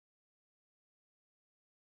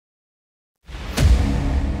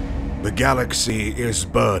The galaxy is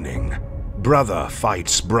burning. Brother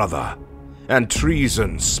fights brother, and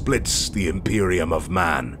treason splits the Imperium of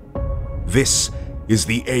Man. This is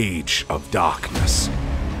the Age of Darkness.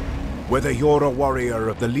 Whether you're a warrior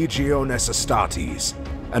of the Legiones Astartes,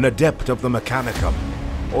 an adept of the Mechanicum,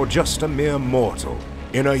 or just a mere mortal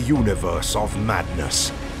in a universe of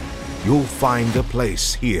madness, you'll find a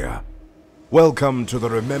place here. Welcome to the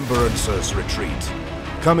Remembrancer's Retreat,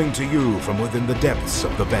 coming to you from within the depths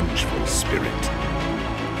of the Vengeful Spirit.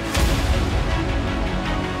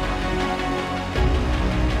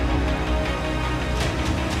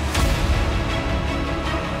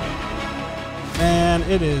 Man,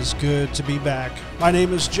 it is good to be back. My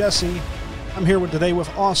name is Jesse. I'm here today with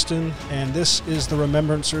Austin, and this is the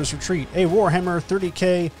Remembrancer's Retreat, a Warhammer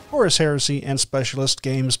 30K, Horus Heresy, and Specialist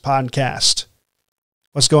Games podcast.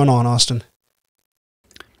 What's going on, Austin?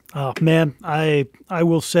 Oh, man, I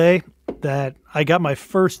will say that I got my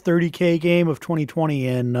first 30K game of 2020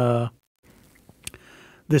 in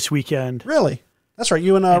this weekend. Really? That's right,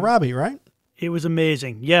 you and Robbie, right? It was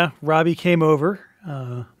amazing. Yeah, Robbie came over.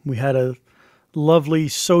 We had a lovely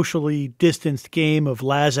socially distanced game of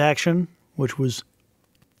Las Action, which was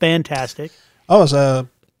fantastic. Oh, it was a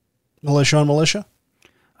militia on militia?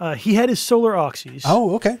 He had his Solar Oxys.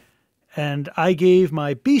 Oh, okay. And I gave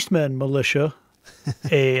my Beastmen militia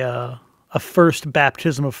a first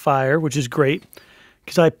baptism of fire, which is great,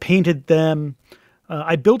 because I painted them.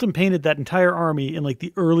 I built and painted that entire army in like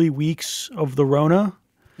the early weeks of the Rona.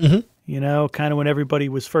 Mm-hmm. You know, kind of when everybody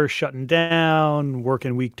was first shutting down,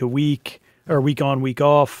 working week to week, or week on, week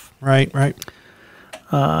off. Right, right.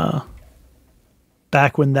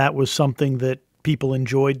 Back when that was something that people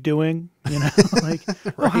enjoyed doing, you know, like,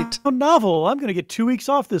 right. Oh, novel, I'm going to get 2 weeks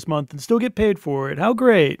off this month and still get paid for it. How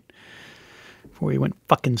great. Before we went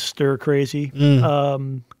fucking stir crazy. It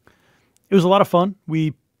was a lot of fun.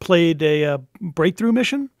 We played a breakthrough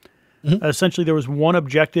mission. Mm-hmm. Essentially, there was one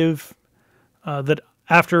objective that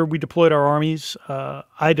after we deployed our armies,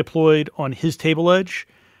 I deployed on his table edge,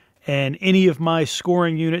 and any of my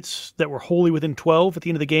scoring units that were wholly within 12 at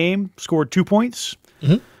the end of the game scored 2 points.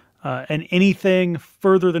 Mm-hmm. And anything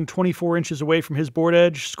further than 24 inches away from his board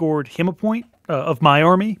edge scored him a point of my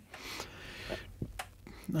army.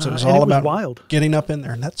 So it was all about wild. Getting up in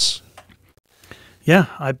there, and that's... Yeah,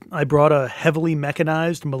 I brought a heavily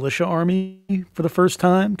mechanized militia army for the first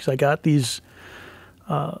time, because I got these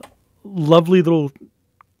lovely little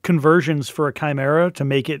conversions for a Chimera to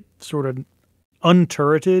make it sort of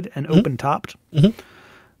unturreted and open-topped,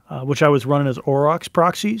 which I was running as Aurochs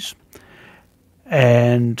proxies,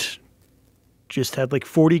 and just had like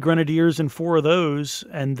 40 Grenadiers and 4 of those,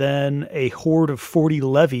 and then a horde of 40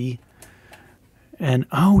 Levy. And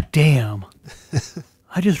oh, damn,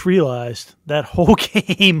 I just realized that whole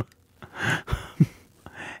game,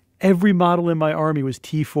 every model in my army was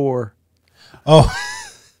T4. Oh,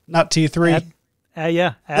 not T3.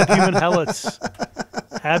 Yeah, Abhuman Helots.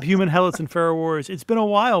 Abhuman Helots and Pharaoh Wars. It's been a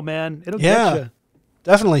while, man. It'll get you.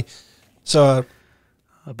 Definitely. So,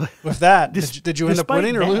 but with that, did you end up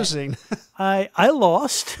winning or losing? I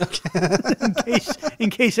lost. Okay.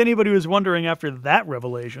 in case anybody was wondering after that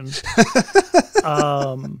revelation.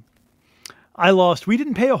 I lost. We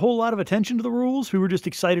didn't pay a whole lot of attention to the rules. We were just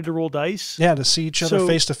excited to roll dice. Yeah, to see each other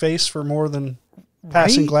face to face for more than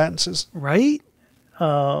passing glances. Right?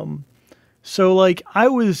 So like I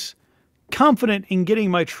was confident in getting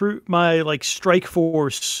my like strike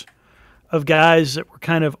force of guys that were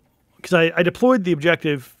kind of, because I deployed the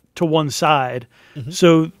objective to one side. Mm-hmm.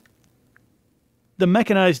 So the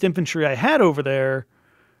mechanized infantry I had over there,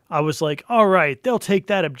 I was like, all right, they'll take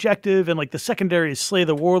that objective, and like the secondary is slay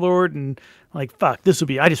the warlord, and like, fuck, this will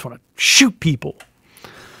be, I just want to shoot people.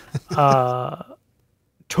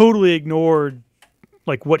 Totally ignored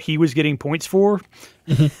like what he was getting points for,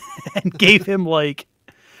 and gave him like,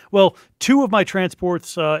 well, 2 of my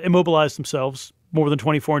transports immobilized themselves more than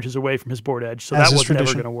 24 inches away from his board edge, so that was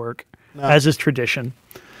never going to work, as is tradition.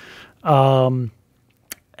 And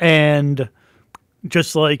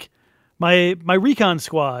just like my recon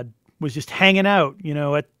squad was just hanging out, you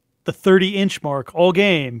know, at the 30-inch mark all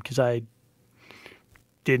game, because I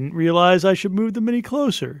didn't realize I should move them any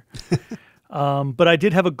closer. But I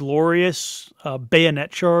did have a glorious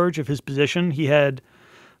bayonet charge of his position. He had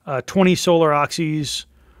 20 Solar Oxys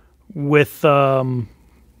with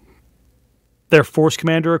their Force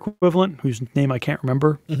Commander equivalent, whose name I can't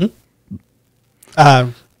remember.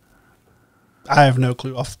 I have no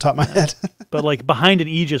clue off the top of my head. But like behind an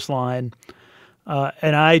Aegis line,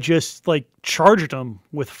 and I just like charged them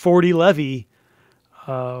with 40 Levy,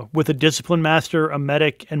 with a Discipline Master, a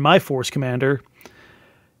Medic, and my Force Commander.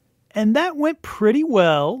 And that went pretty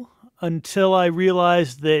well. until I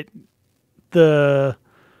realized that I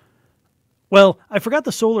forgot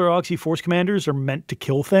the Solar Oxy Force Commanders are meant to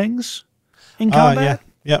kill things in combat.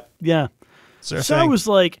 Yeah. Yep. Yeah. So I was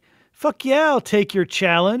like, fuck yeah, I'll take your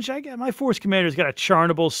challenge. I got my Force Commander's got a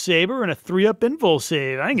Charnable Saber and a 3-up Invul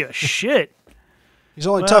save. I ain't give a shit. He's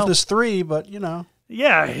only toughness 3, but you know.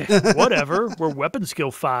 Yeah, whatever. We're weapon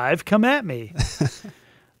skill 5. Come at me.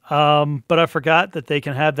 But I forgot that they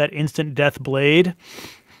can have that instant death blade.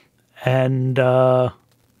 And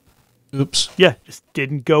oops. Yeah, just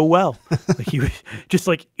didn't go well. Like he was just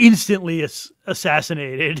like instantly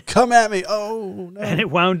assassinated. Come at me. Oh, no. And it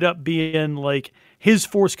wound up being like his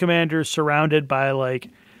Force Commander surrounded by like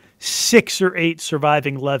 6 or 8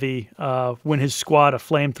 surviving levy when his squad of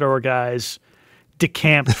flamethrower guys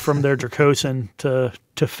decamped from their Dracosan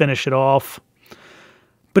to finish it off.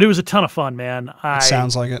 But it was a ton of fun, man. It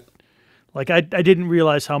sounds like it. Like I didn't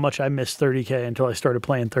realize how much I missed 30K until I started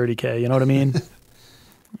playing 30K. You know what I mean?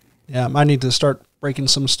 Yeah, I need to start breaking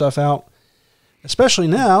some stuff out, especially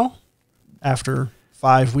now after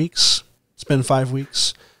 5 weeks. It's been 5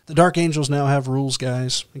 weeks. The Dark Angels now have rules,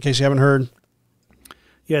 guys, in case you haven't heard.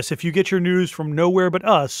 Yes, if you get your news from nowhere but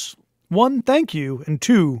us, 1, thank you, and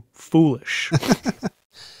 2, foolish.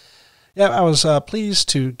 Yeah, I was pleased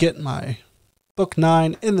to get my Book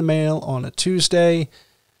 9 in the mail on a Tuesday,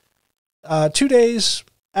 2 days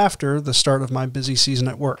after the start of my busy season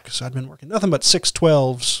at work. So I'd been working nothing but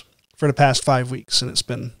 6/12s for the past 5 weeks, and it's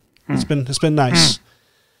been nice.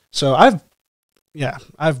 So I've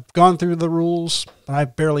gone through the rules, but I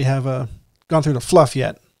barely have gone through the fluff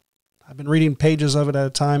yet. I've been reading pages of it at a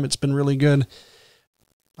time. It's been really good.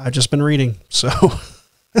 I've just been reading, so.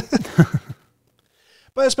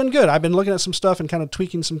 But it's been good. I've been looking at some stuff and kind of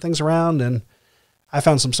tweaking some things around, and I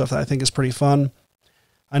found some stuff that I think is pretty fun.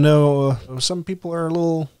 I know some people are a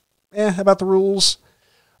little about the rules.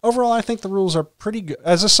 Overall, I think the rules are pretty good.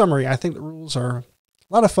 As a summary, I think the rules are a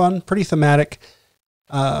lot of fun, pretty thematic.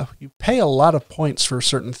 You pay a lot of points for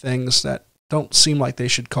certain things that don't seem like they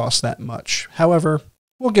should cost that much. However,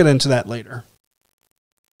 we'll get into that later.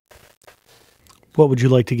 What would you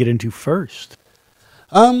like to get into first?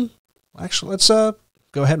 Actually, let's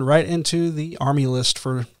go ahead and right into the army list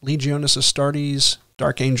for Legiones Astartes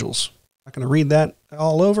Dark Angels. I'm not going to read that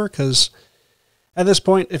all over because at this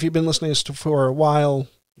point, if you've been listening to us for a while,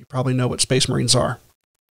 you probably know what Space Marines are.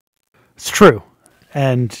 It's true.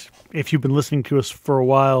 And if you've been listening to us for a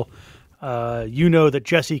while, you know that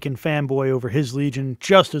Jesse can fanboy over his Legion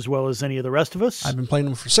just as well as any of the rest of us. I've been playing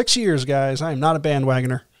them for 6 years, guys. I am not a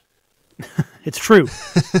bandwagoner. It's true.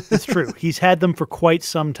 It's true. He's had them for quite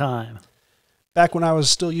some time. Back when I was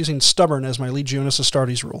still using Stubborn as my Legiones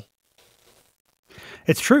Astartes rule.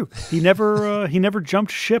 It's true. He never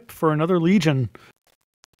jumped ship for another Legion.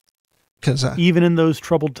 Even in those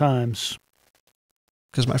troubled times.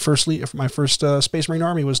 Because my first Space Marine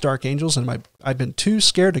army was Dark Angels, and I've been too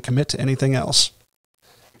scared to commit to anything else.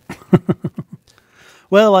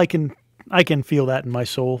 Well, I can feel that in my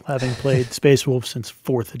soul, having played Space Wolf since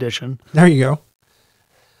 4th edition. There you go.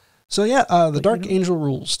 So yeah, the Dark Angel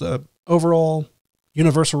rules, the overall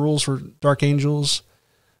universal rules for Dark Angels.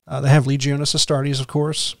 They have Legiones Astartes, of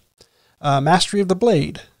course. Mastery of the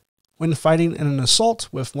Blade. When fighting in an assault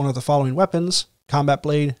with one of the following weapons: Combat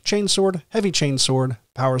Blade, Chainsword, Heavy Chainsword,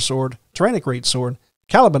 Power Sword, Tyrannic Greatsword,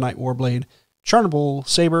 Calibanite Warblade, Charnable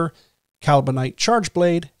Saber, Calibanite Charge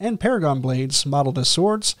Blade, and Paragon Blades modeled as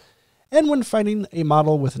swords. And when fighting a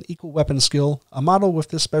model with an equal weapon skill, a model with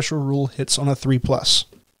this special rule hits on a 3+.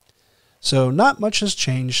 So not much has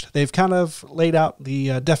changed. They've kind of laid out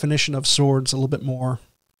the definition of swords a little bit more,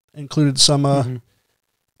 included some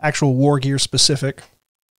actual war gear specific.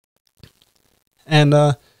 And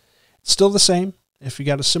it's still the same. If you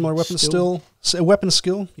got a similar weapon skill,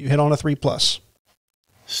 you hit on a 3+.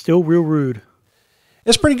 Still real rude.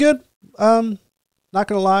 It's pretty good. Not going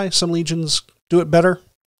to lie, some legions do it better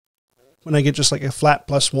when they get just like a flat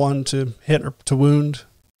 +1 to hit or to wound.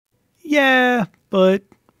 Yeah, but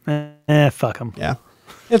fuck them. Yeah,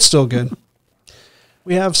 it's still good.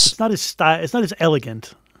 We have. It's not as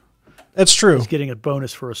elegant. That's true. As getting a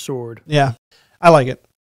bonus for a sword. Yeah, I like it.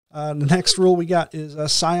 The next rule we got is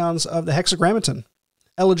Scions of the Hexagrammaton.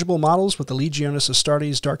 Eligible models with the Legiones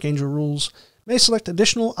Astartes Dark Angel rules may select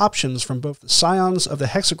additional options from both the Scions of the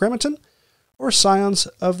Hexagrammaton or Scions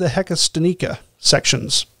of the Hekatonstika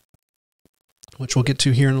sections, which we'll get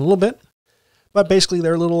to here in a little bit. But basically,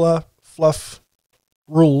 they're little fluff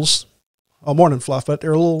rules. Well, more than fluff, but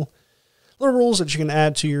they're little rules that you can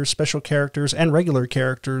add to your special characters and regular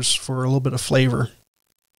characters for a little bit of flavor.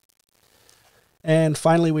 And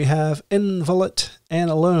finally, we have Invalid and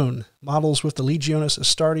Alone. Models with the Legiones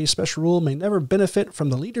Astartes special rule may never benefit from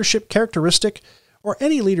the leadership characteristic or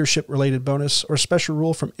any leadership-related bonus or special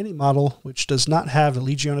rule from any model which does not have the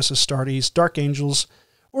Legiones Astartes, Dark Angels,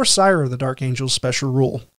 or Sire of the Dark Angels special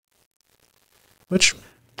rule. Which...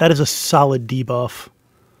 that is a solid debuff.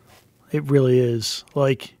 It really is.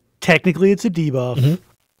 Like, technically it's a debuff. Mm-hmm.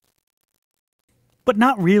 But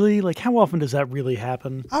not really. Like, how often does that really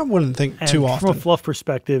happen? I wouldn't think too often. From a fluff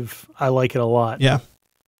perspective, I like it a lot. Yeah.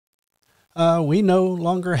 We no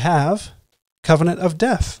longer have Covenant of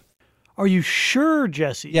Death. Are you sure,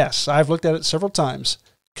 Jesse? Yes, I've looked at it several times.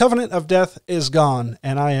 Covenant of Death is gone,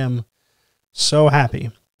 and I am so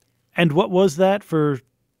happy. And what was that for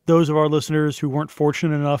those of our listeners who weren't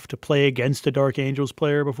fortunate enough to play against a Dark Angels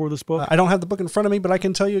player before this book? I don't have the book in front of me, but I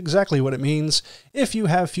can tell you exactly what it means. If you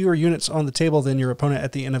have fewer units on the table than your opponent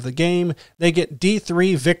at the end of the game, they get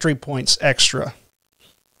D3 victory points extra.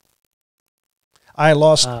 I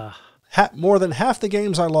lost... more than half the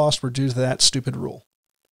games I lost were due to that stupid rule.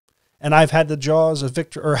 And I've had the Jaws of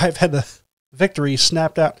Victory, or I've had the victory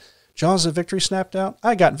snapped out. Jaws of Victory snapped out?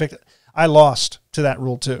 I lost to that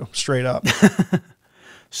rule too, straight up.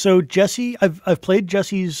 So Jesse, I've played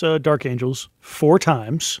Jesse's Dark Angels 4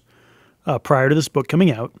 times prior to this book coming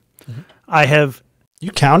out. Mm-hmm. I have...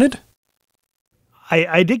 You counted?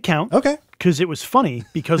 I did count. Okay. Because it was funny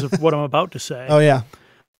because of what I'm about to say. Oh, yeah.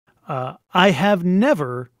 I have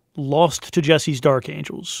never lost to Jesse's Dark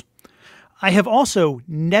Angels. I have also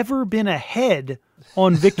never been ahead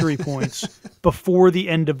on victory points before the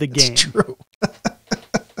end of the game. That's true.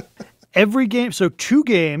 Every game, so 2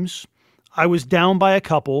 games, I was down by a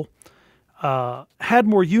couple, had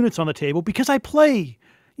more units on the table because I play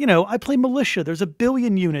militia. There's a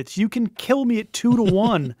billion units. You can kill me at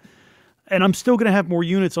 2-1, and I'm still going to have more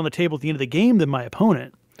units on the table at the end of the game than my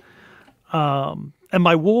opponent. And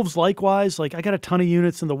my wolves, likewise, like I got a ton of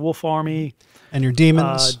units in the wolf army. And your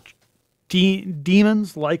demons?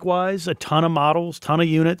 Demons, likewise, a ton of models, ton of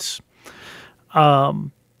units.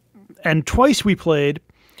 And twice we played,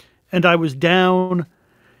 and I was down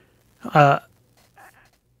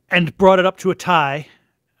and brought it up to a tie.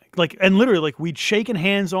 And literally, we'd shaken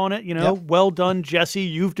hands on it, yep. Well done, Jesse,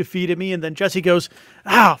 you've defeated me. And then Jesse goes,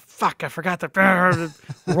 fuck, I forgot that.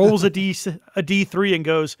 Rolls a D3 and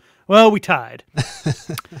goes, well, we tied.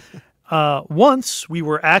 Once we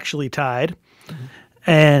were actually tied,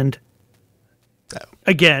 and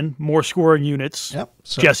again, more scoring units. Yep.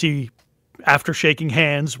 So. Jesse, after shaking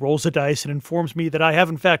hands, rolls a dice and informs me that I have,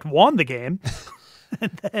 in fact, won the game.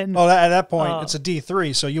 And then, at that point, it's a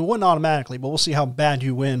D3, so you win automatically, but we'll see how bad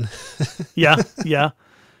you win. Yeah.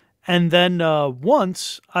 And then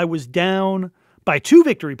once I was down by 2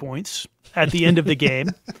 victory points at the end of the game.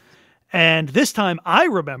 And this time I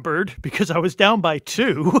remembered because I was down by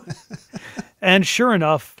 2. And sure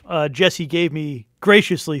enough, Jesse gave me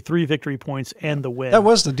graciously 3 victory points and the win. That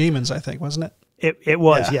was the demons, I think, wasn't it? It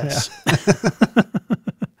was, yes. Yeah.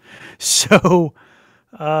 So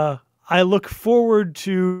I look forward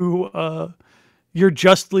to your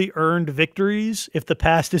justly earned victories if the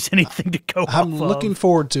past is anything to go off of. I'm looking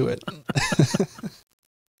forward to it.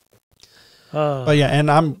 But yeah,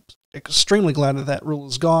 and I'm extremely glad that rule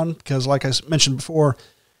is gone because, like I mentioned before,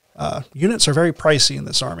 units are very pricey in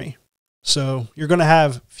this army. So you're going to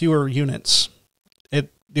have fewer units.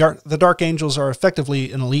 The Dark Angels are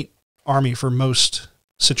effectively an elite army for most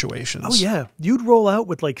situations. Oh, yeah. You'd roll out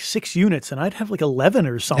with 6 units, and I'd have 11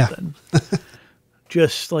 or something. Yeah.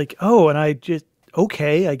 Just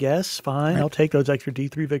okay, I guess, fine. Right. I'll take those extra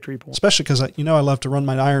D3 victory points. Especially because, I love to run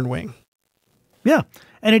my Iron Wing. Yeah,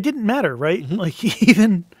 and it didn't matter, right? Mm-hmm.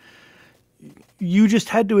 Even you just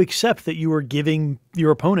had to accept that you were giving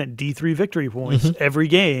your opponent D3 victory points every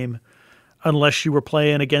game, unless you were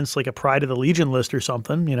playing against a Pride of the Legion list or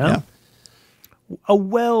something, Yeah. A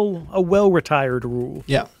well retired rule.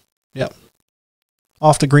 Yeah.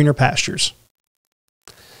 Off to greener pastures.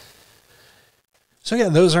 So yeah,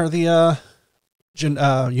 those are the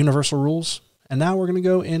universal rules. And now we're going to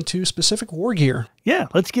go into specific war gear. Yeah,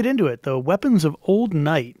 let's get into it. The weapons of Old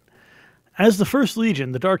Night. As the First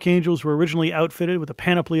Legion, the Dark Angels were originally outfitted with a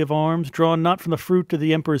panoply of arms drawn not from the fruit of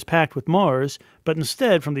the Emperor's pact with Mars, but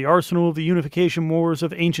instead from the arsenal of the unification wars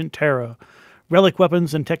of ancient Terra. Relic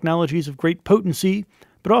weapons and technologies of great potency,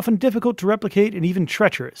 but often difficult to replicate and even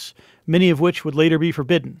treacherous, many of which would later be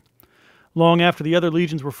forbidden. Long after the other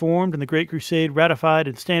legions were formed and the Great Crusade ratified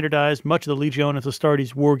and standardized much of the Legiones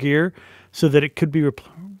Astartes war gear so that it could be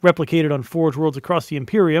replicated on Forge Worlds across the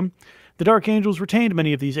Imperium, the Dark Angels retained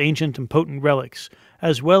many of these ancient and potent relics,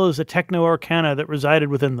 as well as the techno-arcana that resided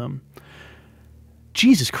within them.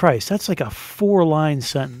 Jesus Christ, that's like a 4-line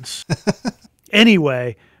sentence.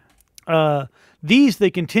 Anyway, these they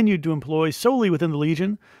continued to employ solely within the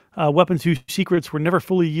Legion, weapons whose secrets were never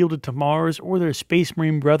fully yielded to Mars or their Space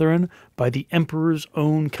Marine brethren by the Emperor's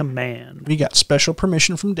own command. We got special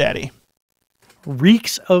permission from Daddy.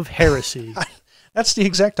 Reeks of heresy. That's the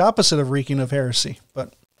exact opposite of reeking of heresy,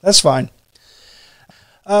 but that's fine.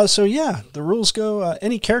 So yeah, the rules go,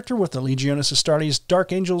 any character with the Legiones Astartes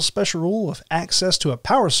Dark Angels special rule of access to a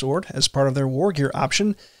power sword as part of their war gear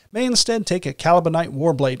option may instead take a Calibanite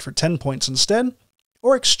Warblade for 10 points instead,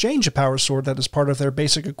 or exchange a power sword that is part of their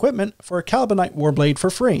basic equipment for a Calibanite Warblade for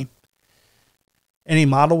free. Any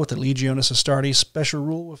model with the Legiones Astartes special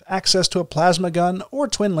rule of access to a plasma gun or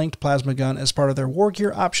twin-linked plasma gun as part of their war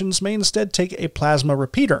gear options may instead take a plasma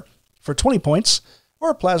repeater for 20 points, or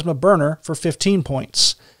a plasma burner for 15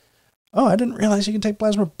 points. Oh, I didn't realize you can take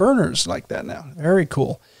plasma burners like that now. Very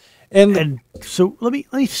cool. And so let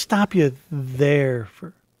me stop you there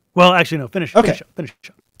for. Well, actually, no. Finish up.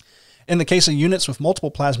 In the case of units with multiple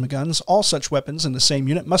plasma guns, all such weapons in the same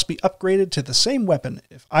unit must be upgraded to the same weapon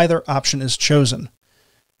if either option is chosen.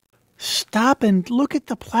 Stop and look at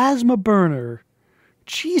the plasma burner.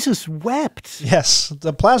 Jesus wept. Yes,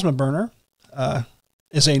 the plasma burner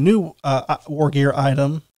is a new war gear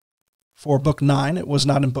item for Book 9. It was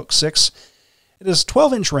not in Book 6. It is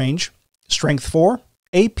 12-inch range, Strength 4,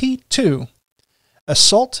 AP 2,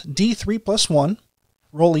 Assault D3+1,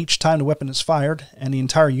 roll each time the weapon is fired, and the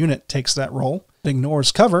entire unit takes that roll. It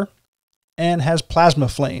ignores cover, and has Plasma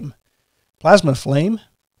Flame. Plasma Flame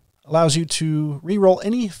allows you to reroll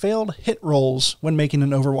any failed hit rolls when making an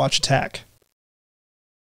Overwatch attack.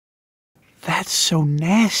 That's so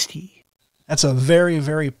nasty. That's a very,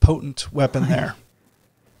 very potent weapon there.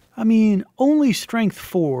 I mean, only Strength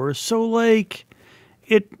 4, so like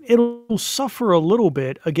it'll suffer a little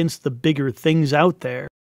bit against the bigger things out there.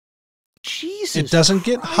 Jesus It doesn't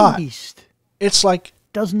get hot. It's like...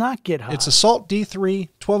 Does not get hot. It's Assault D3,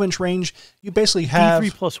 12-inch range. You basically have...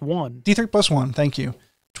 D3+1. D3+1, thank you.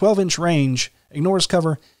 12-inch range, ignores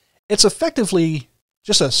cover. It's effectively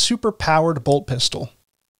just a super-powered bolt pistol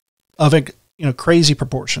of a crazy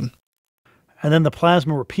proportion. And then the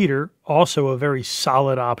Plasma Repeater, also a very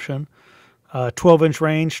solid option. 12-inch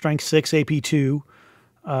range, Strength 6, AP 2.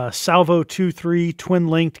 Salvo 2-3,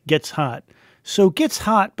 twin-linked, gets hot. So gets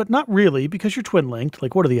hot, but not really, because you're twin-linked.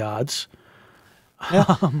 Like, what are the odds?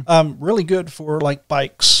 Yeah. Really good for, like,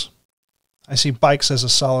 bikes. I see bikes as a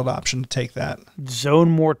solid option to take that.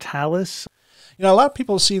 Zone Mortalis. A lot of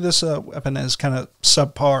people see this weapon as kind of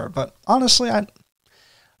subpar, but honestly, I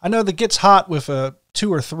know that gets hot with a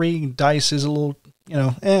 2 or 3 dice is a little,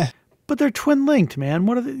 But they're twin-linked, man.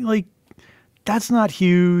 What are they, like, that's not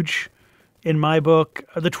huge in my book.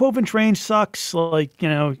 The 12-inch range sucks. Like,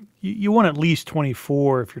 you want at least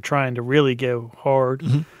 24 if you're trying to really go hard.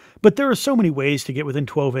 Mm-hmm. But there are so many ways to get within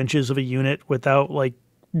 12 inches of a unit without, like,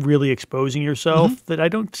 really exposing yourself that I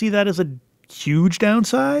don't see that as a huge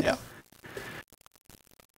downside. Yeah.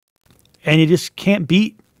 And you just can't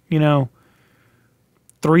beat,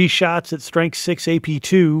 3 shots at Strength 6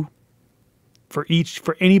 AP2 for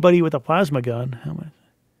anybody with a plasma gun. How much?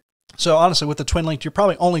 So honestly, with the twin linked, you're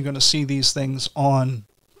probably only going to see these things on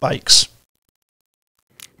bikes.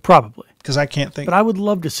 Probably. Because I can't think. But I would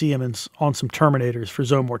love to see him on some Terminators for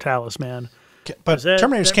Zone Mortalis, man. But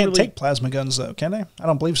Terminators can't take plasma guns, though, can they? I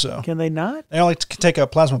don't believe so. Can they not? They only can take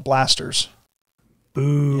plasma blasters.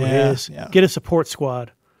 Boo. Yeah. Get a support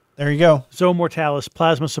squad. There you go. Zone Mortalis,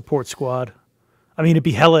 plasma support squad. I mean, it'd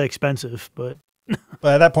be hella expensive, but...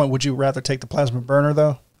 But at that point, would you rather take the plasma burner,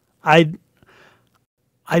 though? I'd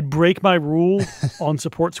break my rule on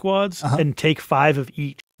support squads and take 5 of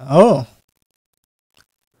each. Oh.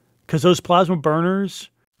 Because those plasma burners...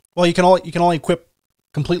 Well, you can only equip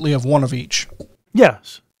completely of 1 of each.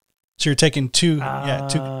 Yes. So you're taking two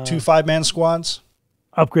 5-man squads?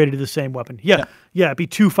 Upgraded to the same weapon. Yeah, it'd be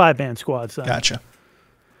 2 5-man squads. Then. Gotcha.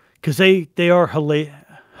 Because they are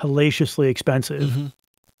hellaciously expensive. Mm-hmm.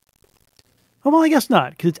 Oh, well, I guess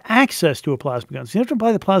not, because it's access to a plasma gun. So you have to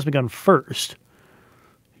buy the plasma gun first.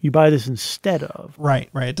 You buy this instead of.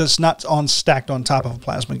 Right. It's not stacked on top of a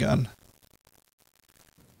plasma gun.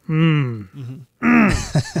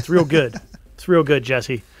 It's real good. It's real good,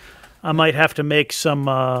 Jesse. I might have to make some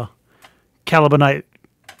Calibanite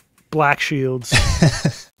black shields.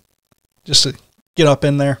 Just to get up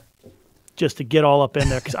in there. Just to get all up in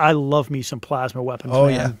there, because I love me some plasma weapons. Oh,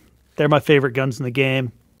 man. yeah. They're my favorite guns in the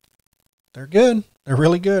game. They're good. They're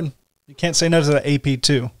really good. You can't say no to the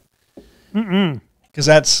AP2. Because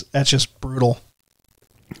that's just brutal.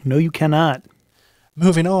 No, you cannot.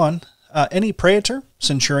 Moving on. Any Praetor,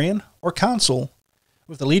 Centurion, or Consul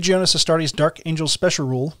with the Legiones Astartes Dark Angels special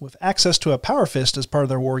rule, with access to a Power Fist as part of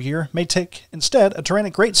their war gear, may take instead a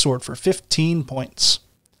Tyrannic Greatsword for 15 points.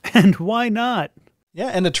 And why not? Yeah,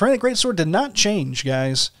 and the Tyrannic Greatsword did not change,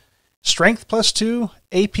 guys. Strength +2,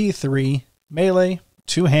 AP 3, melee,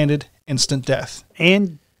 two-handed, instant death.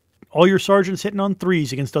 And all your sergeants hitting on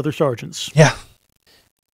 3s against other sergeants. Yeah.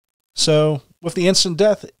 So, with the instant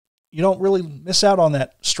death, you don't really miss out on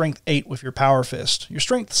that strength 8 with your Power Fist. You're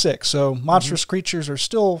strength 6, so monstrous creatures are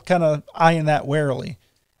still kind of eyeing that warily.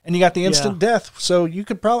 And you got the instant death, so you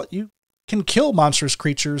can kill monstrous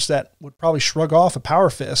creatures that would probably shrug off a Power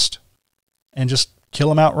Fist and just kill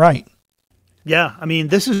them outright. Yeah, I mean,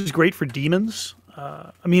 this is great for demons.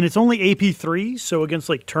 I mean, it's only AP 3, so against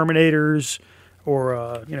like Terminators or,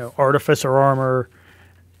 Artificer Armor,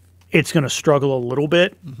 it's going to struggle a little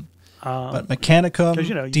bit. But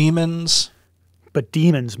Mechanicum, demons. But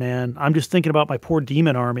demons, man. I'm just thinking about my poor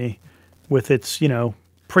demon army with its,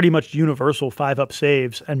 pretty much universal 5-up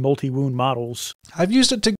saves and multi-wound models. I've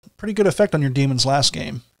used it to pretty good effect on your demons last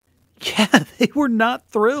game. Yeah, they were not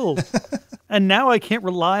thrilled. And now I can't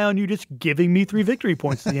rely on you just giving me 3 victory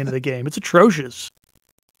points at the end of the game. It's atrocious.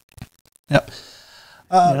 Yep.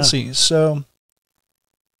 Let's see. So,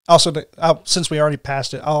 also, since we already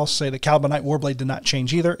passed it, I'll say the Calibanite Warblade did not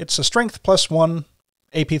change either. It's a strength +1,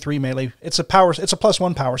 AP 3 melee. It's a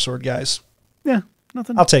 +1 power sword, guys. Yeah,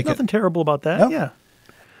 nothing. I'll take nothing terrible about that. Nope. Yeah,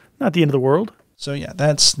 not the end of the world. So yeah,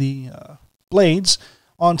 that's the blades.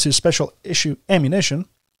 On to special issue ammunition.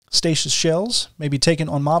 Stasis shells may be taken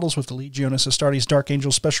on models with the Legiones Astartes Dark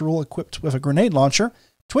Angel special rule equipped with a grenade launcher,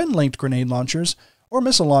 twin-linked grenade launchers, or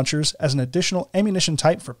missile launchers as an additional ammunition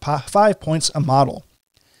type for 5 points a model.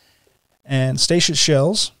 And stasis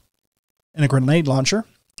shells in a grenade launcher,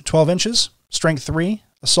 12 inches, strength 3,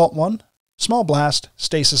 assault 1, small blast,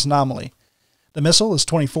 stasis anomaly. The missile is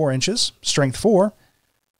 24 inches, strength 4,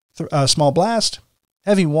 small blast,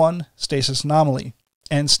 heavy 1, stasis anomaly.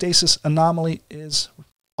 And stasis anomaly is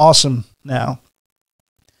awesome now.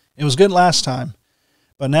 It was good last time,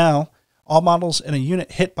 but now all models in a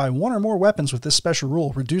unit hit by 1 or more weapons with this special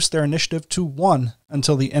rule reduce their initiative to 1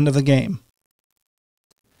 until the end of the game.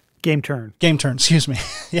 Game turn, excuse me.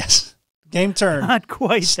 Yes, game turn. Not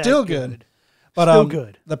quite Still that good. But Still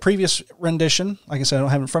good. The previous rendition, like I said, I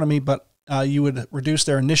don't have it in front of me, but you would reduce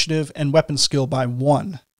their initiative and weapon skill by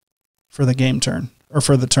 1 for the game turn, or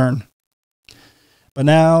for the turn. But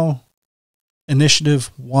now,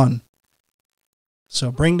 initiative 1.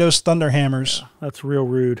 So bring those thunder hammers. Yeah, that's real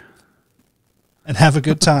rude. And have a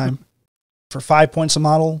good time. For 5 points a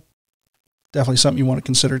model, definitely something you want to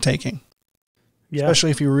consider taking. Yeah.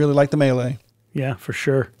 Especially if you really like the melee. Yeah, for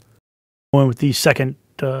sure. Going with the second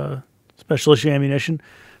special issue ammunition,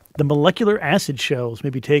 the molecular acid shells may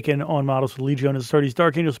be taken on models with Legiones Astartes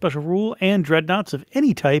Dark Angel special rule and dreadnoughts of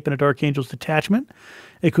any type in a Dark Angels detachment,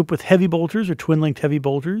 equipped with heavy bolters or twin-linked heavy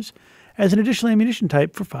bolters as an additional ammunition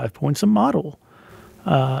type for 5 points a model.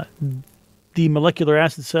 The molecular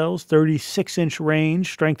acid cells, 36-inch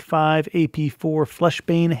range, strength 5, AP 4,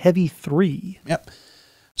 fleshbane, heavy 3. Yep.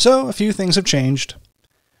 So a few things have changed.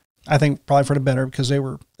 I think probably for the better because they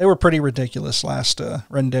were pretty ridiculous last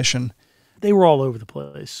rendition. They were all over the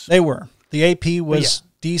place. They were. The AP was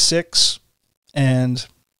D6, and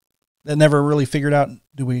they never really figured out,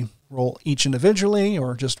 do we roll each individually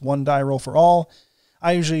or just one die roll for all?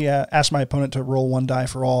 I usually ask my opponent to roll one die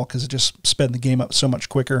for all because it just sped the game up so much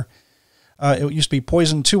quicker. It used to be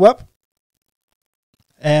poison 2 up,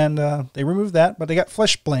 and they removed that, but they got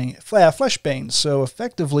fleshbane. So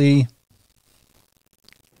effectively,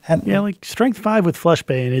 like strength 5 with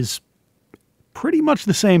fleshbane is pretty much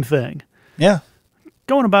the same thing. Yeah,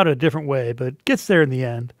 going about it a different way, but gets there in the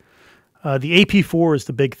end. The AP 4 is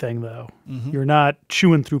the big thing, though. Mm-hmm. You're not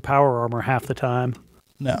chewing through power armor half the time.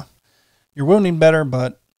 No, you're wounding better,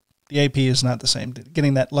 but the AP is not the same.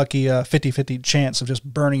 Getting that lucky 50-50 chance of just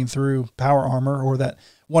burning through power armor, or that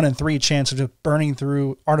 1 in 3 chance of just burning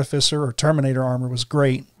through Artificer or Terminator armor was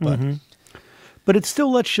great. But it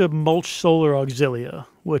still lets you mulch Solar Auxilia,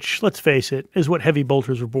 which, let's face it, is what heavy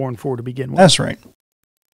bolters were born for to begin with. That's right.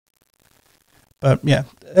 But yeah,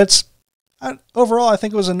 overall I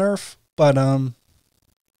think it was a nerf, but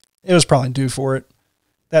it was probably due for it.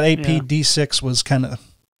 That AP D6 was kind of,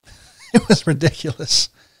 it was ridiculous.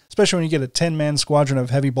 Especially when you get a 10-man squadron of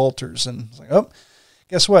heavy bolters. And it's like, oh,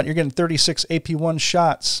 guess what? You're getting 36 AP1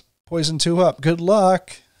 shots. Poison 2 up. Good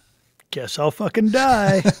luck. Guess I'll fucking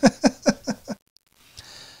die.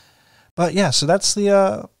 But yeah, so that's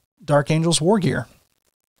the Dark Angels War Gear.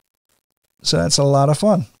 So that's a lot of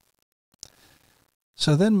fun.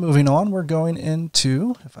 So then moving on, we're going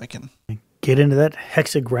into, if I can get into that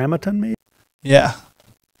Hexagrammaton, maybe? Yeah.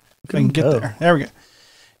 If I can get there. There we go.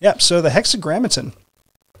 Yep, so the Hexagrammaton.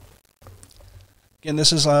 Again,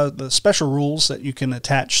 this is the special rules that you can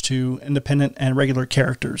attach to independent and regular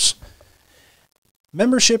characters.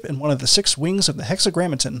 Membership in one of the 6 wings of the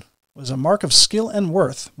Hexagrammaton was a mark of skill and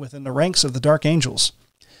worth within the ranks of the Dark Angels.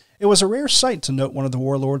 It was a rare sight to note one of the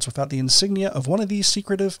warlords without the insignia of one of these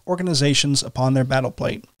secretive organizations upon their battle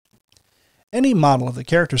plate. Any model of the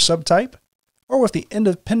character subtype, or with the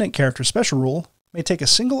independent character special rule, may take a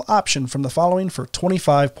single option from the following for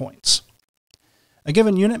 25 points. A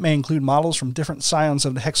given unit may include models from different scions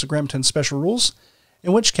of the Hexagrammaton special rules,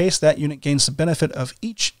 in which case that unit gains the benefit of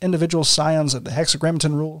each individual scions of the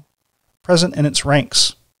Hexagrammaton rule present in its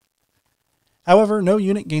ranks. However, no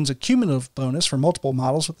unit gains a cumulative bonus for multiple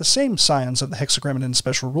models with the same scions of the Hexagrammaton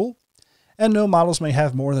special rule, and no models may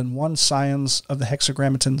have more than 1 scions of the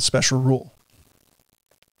Hexagrammaton special rule.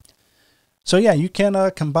 So yeah, you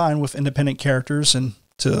can combine with independent characters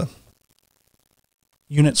into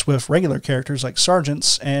units with regular characters like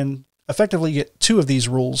sergeants and effectively get 2 of these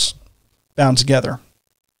rules bound together,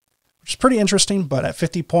 which is pretty interesting, but at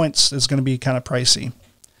 50 points is going to be kind of pricey.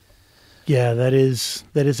 Yeah, that is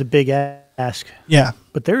a big ask. Yeah.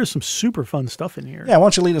 But there is some super fun stuff in here. Yeah, why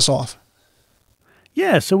don't you lead us off?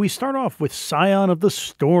 Yeah, so we start off with Scion of the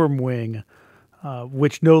Stormwing,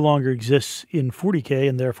 which no longer exists in 40K,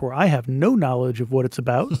 and therefore I have no knowledge of what it's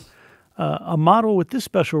about. A model with this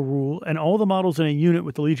special rule, and all the models in a unit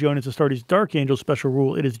with the Legiones Astartes Dark Angel special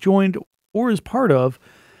rule it is joined or is part of,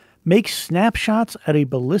 makes snapshots at a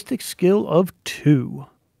ballistic skill of 2.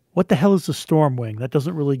 What the hell is the Stormwing? That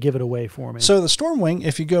doesn't really give it away for me. So the Stormwing,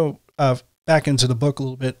 if you go back into the book a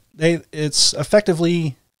little bit, it's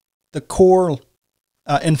effectively the core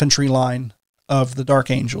infantry line of the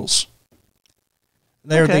Dark Angels.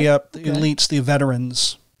 They're the elites, the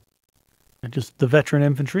veterans. Just the veteran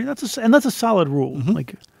infantry. That's a solid rule. Mm-hmm.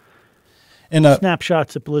 Like and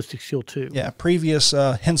snapshots at ballistic skill 2. Yeah, previous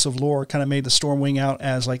hints of lore kind of made the Stormwing out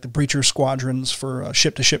as like the breacher squadrons for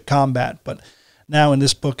ship-to-ship combat, but now in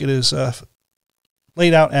this book it is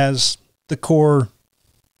laid out as the core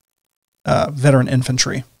veteran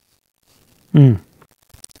infantry.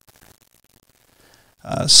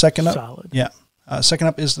 Second up, solid. Yeah. Second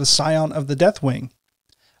up is the Scion of the Deathwing.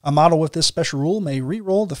 A model with this special rule may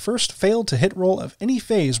re-roll the first failed to hit roll of any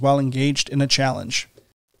phase while engaged in a challenge.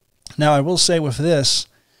 Now, I will say with this,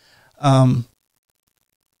 with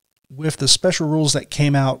the special rules that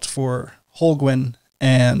came out for Holguin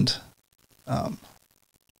and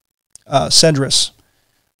Cedrus,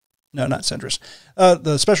 no, not Cedrus,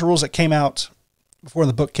 the special rules that came out before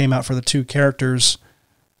the book came out for the 2 characters,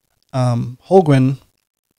 Holguin,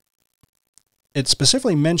 it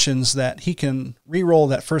specifically mentions that he can re-roll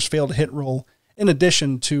that first failed to hit roll in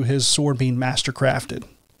addition to his sword being mastercrafted.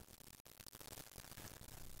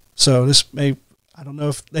 So this may, I don't know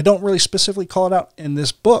if they don't really specifically call it out in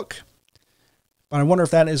this book, but I wonder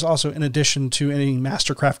if that is also in addition to any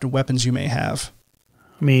mastercrafted weapons you may have.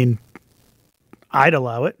 I mean, I'd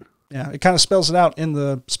allow it. Yeah, it kind of spells it out in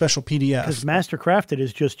the special PDF. Because mastercrafted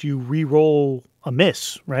is just you re-roll a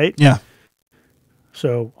miss, right? Yeah.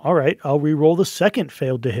 So, all right, I'll re-roll the second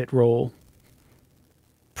failed to hit roll.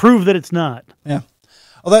 Prove that it's not. Yeah.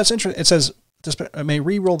 Oh, that's interesting. It says, it may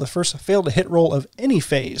re-roll the first failed to hit roll of any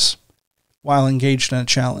phase while engaged in a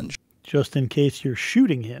challenge. Just in case you're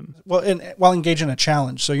shooting him. Well, while engaged in a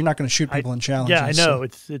challenge, so you're not going to shoot people in challenges. Yeah, I know.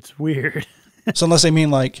 So. It's weird. So unless they mean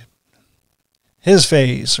like his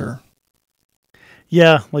phase or...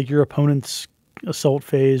 Yeah, like your opponent's assault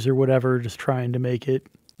phase or whatever, just trying to make it.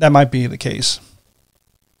 That might be the case.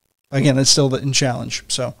 Again, it's still in challenge.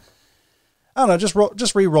 So, I don't know,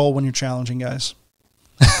 just re-roll when you're challenging, guys.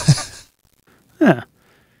 Yeah.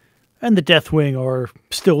 And the Deathwing are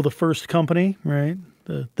still the first company, right?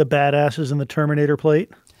 The badasses in the Terminator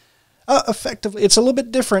plate. Effectively, it's a little bit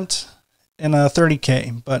different in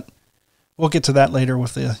 30K, but we'll get to that later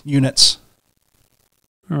with the units.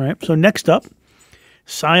 All right, so next up,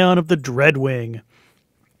 Scion of the Dreadwing,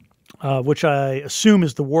 which I assume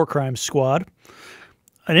is the War Crimes Squad.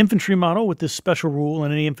 An infantry model with this special rule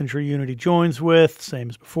and any infantry unit he joins with, same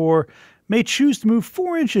as before, may choose to move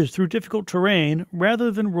 4 inches through difficult terrain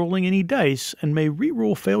rather than rolling any dice and may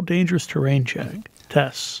re-roll failed dangerous terrain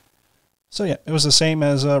tests. So yeah, it was the same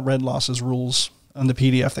as Red Loss's rules on the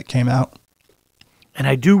PDF that came out. And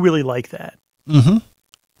I do really like that. Mm-hmm.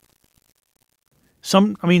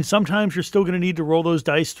 Sometimes you're still going to need to roll those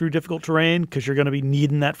dice through difficult terrain because you're going to be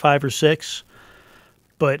needing that 5 or 6.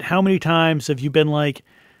 But how many times have you been like,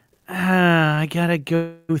 I gotta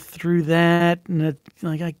go through that, and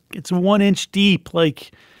it's 1 inch deep.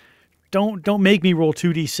 Like, don't make me roll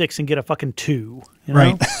 2d6 and get a fucking 2. You know?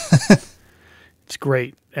 Right. It's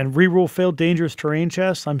great. And reroll failed dangerous terrain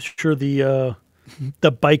chests. I'm sure the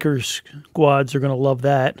biker squads are going to love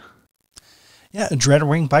that. Yeah, a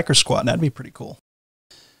Dreadwing Biker Squad. That'd be pretty cool.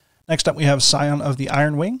 Next up, we have Scion of the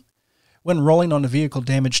Iron Wing. When rolling on the vehicle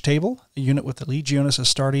damage table, a unit with the Legiones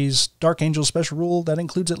Astartes Dark Angel special rule that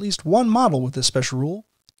includes at least one model with this special rule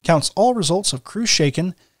counts all results of crew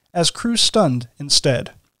shaken as crew stunned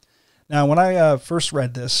instead. Now, when I first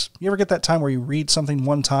read this, you ever get that time where you read something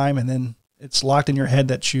one time and then it's locked in your head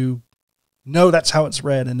that you know that's how it's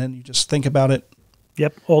read, and then you just think about it?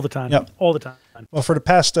 Yep, all the time. Yep. All the time. Well, for the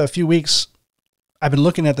past few weeks, I've been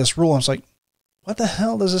looking at this rule. I was like, what the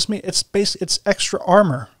hell does this mean? It's extra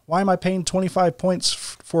armor. Why am I paying 25 points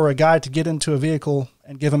for a guy to get into a vehicle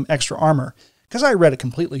and give him extra armor? Because I read it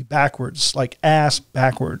completely backwards, like ass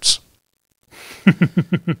backwards.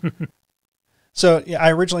 So yeah,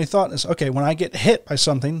 I originally thought this, okay, when I get hit by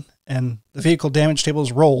something and the vehicle damage table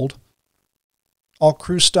is rolled, all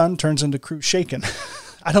crew stun turns into crew shaken.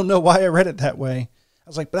 I don't know why I read it that way. I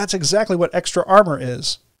was like, but that's exactly what extra armor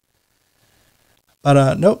is.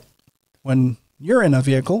 But nope. When you're in a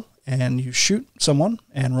vehicle and you shoot someone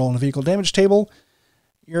and roll on a vehicle damage table,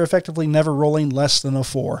 you're effectively never rolling less than a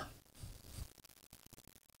 4.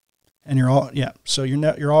 And so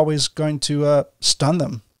you're always going to stun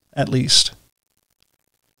them at least.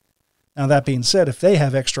 Now that being said, if they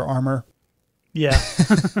have extra armor, yeah.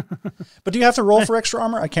 But do you have to roll for extra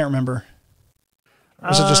armor? I can't remember.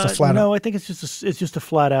 Or is it just a flat out? No, I think it's just a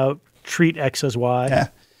flat out treat X as Y. Yeah.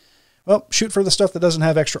 Well, shoot for the stuff that doesn't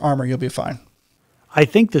have extra armor. You'll be fine. I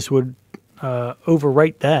think this would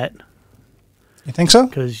overwrite that. You think so?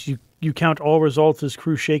 Because you count all results as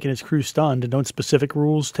crew shaken as crew stunned, and don't specific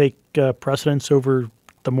rules take precedence over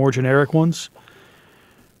the more generic ones?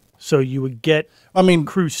 So you would get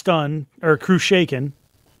crew stunned or crew shaken.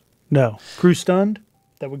 No, crew stunned.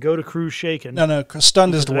 That would go to crew shaken. No,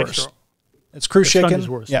 stunned is the worst. It's crew shaken. Stunned is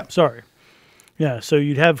worse. Yeah, sorry. Yeah, so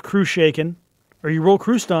you'd have crew shaken, or you roll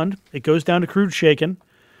crew stunned. It goes down to crew shaken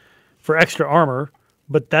for extra armor,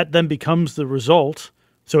 but that then becomes the result,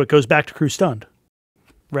 so it goes back to crew stunned.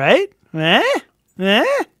 Right? And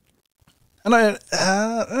I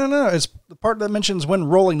don't know. It's the part that mentions when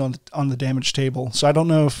rolling on the damage table. So I don't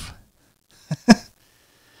know if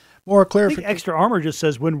more clarification. Extra armor just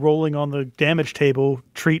says when rolling on the damage table,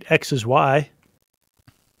 treat X as Y.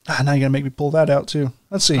 Now you're gonna make me pull that out too.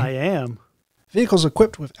 Let's see. I am. Vehicles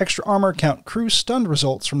equipped with extra armor count crew stunned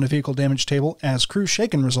results from the vehicle damage table as crew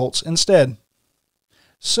shaken results instead.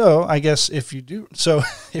 So I guess if you do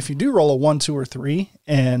roll a 1, 2, or 3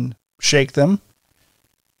 and shake them,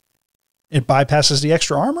 it bypasses the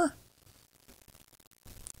extra armor?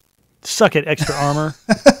 Suck it, extra armor.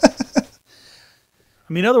 I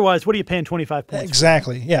mean, otherwise, what are you paying 25 points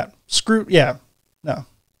Exactly, yeah. No.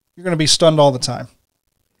 You're going to be stunned all the time.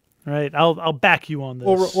 All right, I'll back you on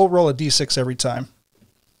this. We'll roll a d6 every time.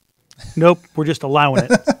 Nope, we're just allowing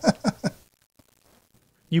it.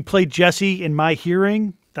 You played Jesse in my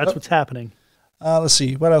hearing, that's what's happening. Let's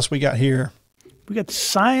see, what else we got here? We got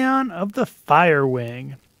Scion of the Fire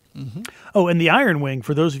Wing. Mm-hmm. Oh, and the Iron Wing,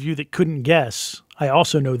 for those of you that couldn't guess, I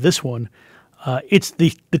also know this one. It's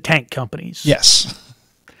the tank companies. Yes.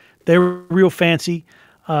 They're real fancy.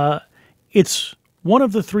 It's one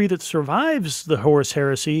of the 3 that survives the Horus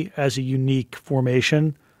Heresy as a unique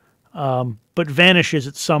formation, but vanishes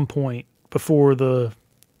at some point before the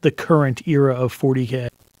current era of 40K.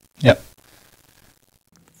 Yep.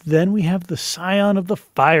 Then we have the Scion of the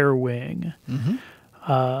Fire Wing.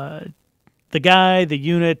 Mm-hmm. The guy, the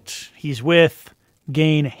unit he's with,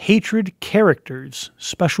 gain Hatred Characters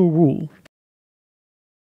special rule,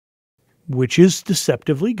 which is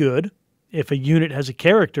deceptively good. If a unit has a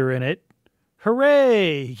character in it,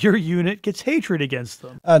 hooray, your unit gets hatred against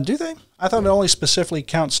them. Do they? I thought it only specifically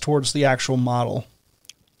counts towards the actual model.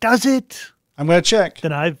 Does it? I'm going to check.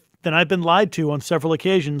 Then I've been lied to on several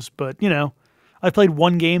occasions, but, I've played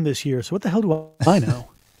one game this year, so what the hell do I know?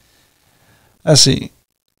 Let's see.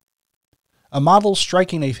 A model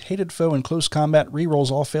striking a hated foe in close combat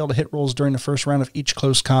rerolls all failed to hit rolls during the first round of each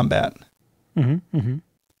close combat. Mm-hmm, mm-hmm.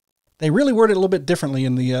 They really worded it a little bit differently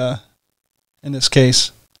in this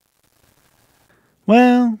case.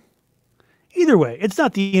 Well, either way, it's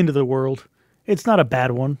not the end of the world. It's not a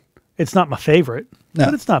bad one. It's not my favorite,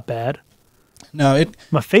 but it's not bad. No,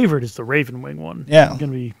 my favorite is the Raven Wing one. Yeah. It's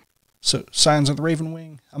gonna be. So, Scions of the Raven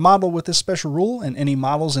Wing. A model with this special rule and any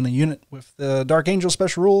models in a unit with the Dark Angel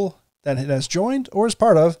special rule that it has joined or is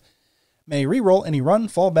part of may reroll any run,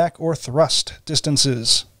 fallback, or thrust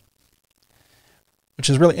distances. Which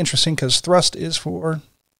is really interesting because thrust is for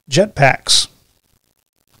jetpacks.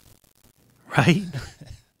 Right?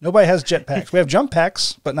 Nobody has jetpacks. We have jump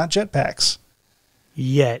packs, but not jetpacks.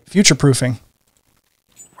 Yet. Future-proofing.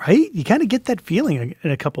 Right? You kind of get that feeling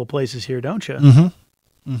in a couple of places here, don't you?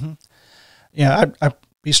 Mm-hmm. Mm-hmm. Yeah, I'd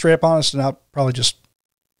be straight up honest, and I'll probably just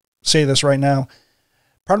say this right now.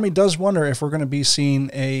 Part of me does wonder if we're going to be seeing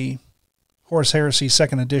a Horus Heresy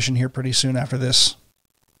 2nd edition here pretty soon after this.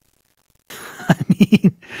 I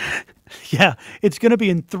mean, yeah, it's going to be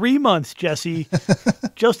in 3 months, Jesse,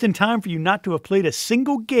 just in time for you not to have played a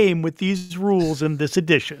single game with these rules in this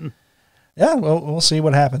edition. Yeah, well, we'll see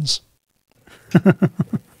what happens.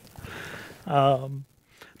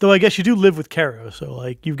 Though I guess you do live with Caro, so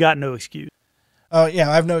like you've got no excuse. Oh, yeah,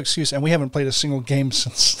 I have no excuse, and we haven't played a single game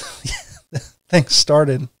since things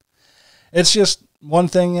started. It's just one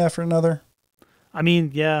thing after another. I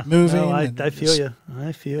mean, yeah. Moving. No, I feel you.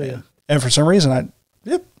 I feel you. And for some reason, I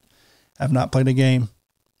have not played a game.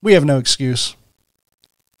 We have no excuse.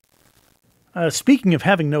 Speaking of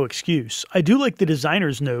having no excuse, I do like the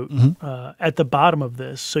designer's note at the bottom of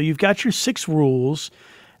this. So you've got your 6 rules,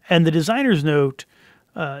 and the designer's note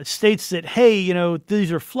states that, hey, you know,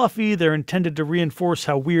 these are fluffy. They're intended to reinforce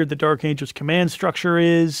how weird the Dark Angel's command structure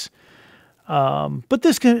is. But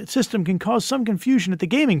this system can cause some confusion at the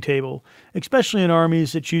gaming table, especially in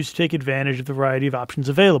armies that choose to take advantage of the variety of options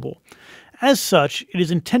available. As such, it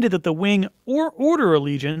is intended that the wing or order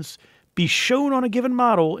allegiance be shown on a given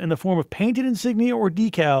model in the form of painted insignia or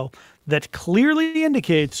decal that clearly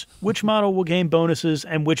indicates which model will gain bonuses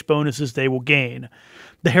and which bonuses they will gain.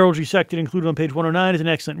 The heraldry section included on page 109 is an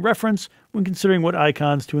excellent reference when considering what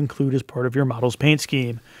icons to include as part of your model's paint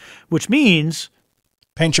scheme, which means...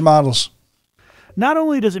 Paint your models. Not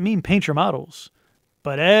only does it mean paint your models,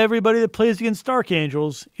 but everybody that plays against Dark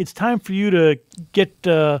Angels, it's time for you to get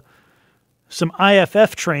some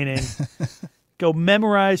IFF training. Go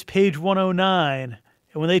memorize page 109,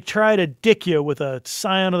 and when they try to dick you with a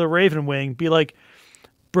Scion of the Raven Wing, be like,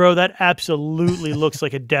 bro, that absolutely looks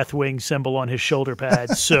like a Deathwing symbol on his shoulder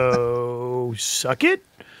pad, so suck it?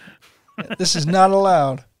 This is not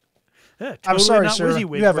allowed. Yeah, totally. I'm sorry, not sir.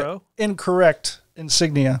 WYSIWYG, You have bro. an incorrect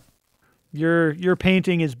insignia. Your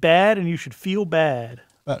painting is bad, and you should feel bad.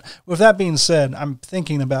 But with that being said, I'm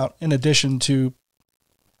thinking about, in addition to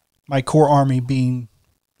my core army being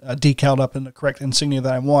decaled up in the correct insignia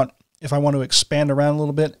that I want, if I want to expand around a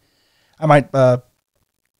little bit, I might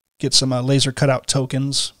get some laser cutout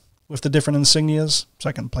tokens with the different insignias so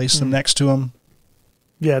I can place them next to them.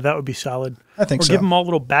 Yeah, that would be solid. I think or so. Or give them all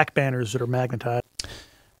little back banners that are magnetized.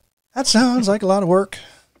 That sounds like a lot of work.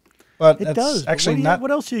 But it does. Actually, what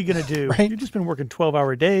else are you going to do? Right? You've just been working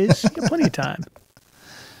 12-hour days. You got plenty of time.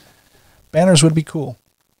 Banners would be cool.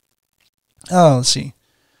 Oh, let's see.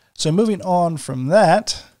 So moving on from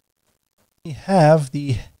that, we have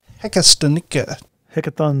the Hekatonstika.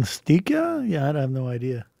 Hekatonstika? Yeah, I have no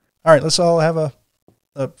idea. All right, let's all have a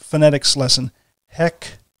phonetics lesson.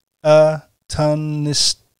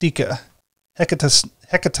 Hekatonistika.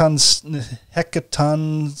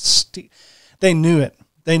 Hekatonstika. They knew it.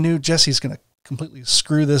 They knew Jesse's going to completely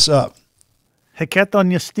screw this up.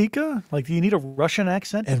 Hekatonstika? Like, do you need a Russian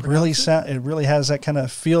accent? It really has that kind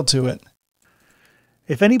of feel to it.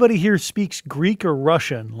 If anybody here speaks Greek or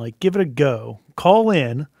Russian, like, give it a go. Call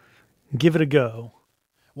in, give it a go.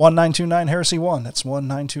 1929 Heresy 1. That's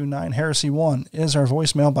 1929 Heresy 1 is our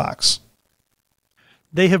voicemail box.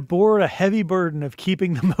 They have borne a heavy burden of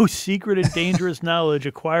keeping the most secret and dangerous knowledge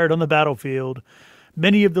acquired on the battlefield.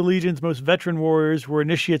 Many of the Legion's most veteran warriors were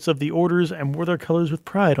initiates of the orders and wore their colors with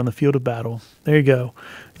pride on the field of battle. There you go.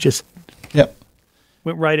 Just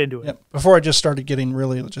went right into it. Yep. Before I just started getting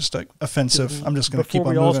really just offensive, I'm just going to keep on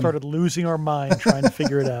moving. Before we all started losing our mind trying to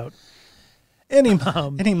figure it out.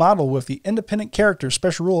 Any model with the independent character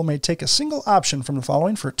special rule may take a single option from the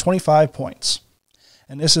following for 25 points.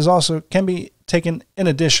 And this is also can be taken in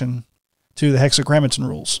addition to the Hexagrammaton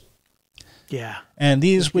rules. Yeah. And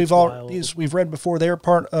these we've read before. They're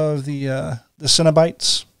part of the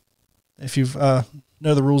Cenobites. If you've know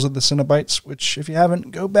the rules of the Cenobites, which if you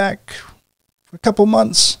haven't, go back for a couple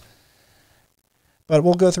months. But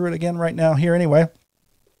we'll go through it again right now here anyway.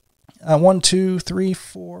 1, 2, 3,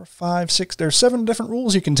 4, 5, 6. There's 7 different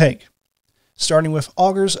rules you can take, starting with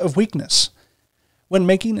Augurs of Weakness. When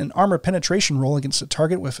making an armor penetration roll against a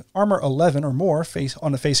target with armor 11 or more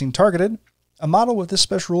on the facing targeted, a model with this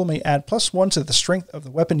special rule may add +1 to the strength of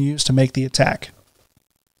the weapon used to make the attack,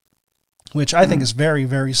 which I think is very,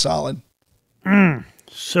 very solid.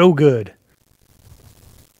 So good.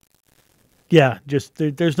 Yeah, just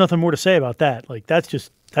there's nothing more to say about that. Like that's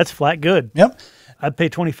flat good. Yep. I'd pay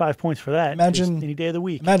 25 points for that. Imagine any day of the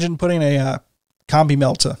week. Imagine putting a Combi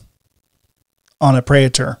Melta on a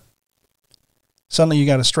Praetor. Suddenly you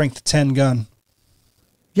got a strength 10 gun.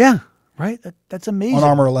 Yeah, right? That's amazing. On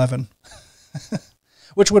armor 11.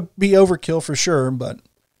 Which would be overkill for sure, but...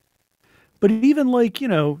 But even like,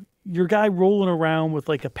 your guy rolling around with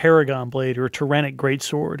like a Paragon Blade or a Tyrannic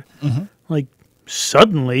Greatsword, like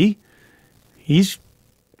suddenly he's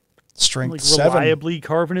strength like 7. reliably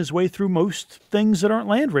carving his way through most things that aren't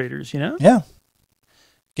Land Raiders, Yeah.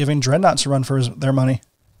 Giving Dreadnoughts a run for their money.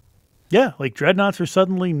 Yeah, like Dreadnoughts are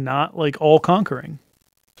suddenly not like all conquering.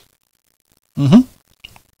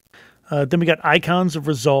 Mm-hmm. Then we got Icons of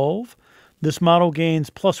Resolve. This model gains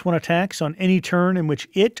 +1 attacks on any turn in which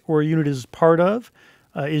it or a unit is part of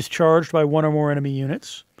is charged by one or more enemy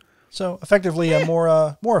units. So effectively a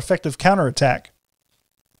more effective counterattack.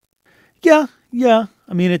 Yeah.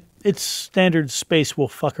 I mean, it's standard Space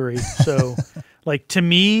Wolf fuckery. So, like, to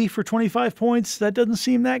me, for 25 points, that doesn't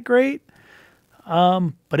seem that great.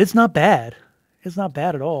 But it's not bad. It's not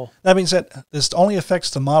bad at all. That means that this only affects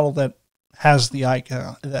the model that has the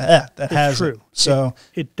icon. That has true. It. So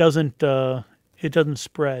it doesn't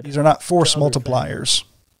spread. These are not force multipliers.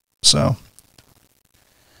 So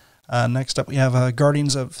next up we have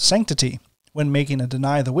Guardians of Sanctity. When making a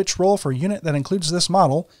Deny the Witch roll for a unit that includes this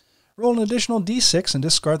model, roll an additional d6 and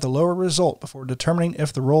discard the lower result before determining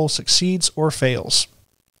if the roll succeeds or fails.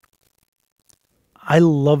 I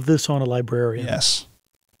love this on a librarian. Yes,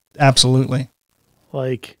 absolutely.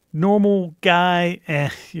 Like, normal guy,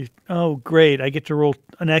 oh, great, I get to roll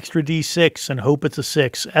an extra d6 and hope it's a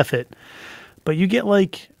 6, F it. But you get,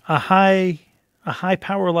 like, a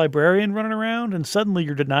high-power librarian running around, and suddenly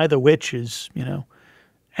your Deny the Witch is,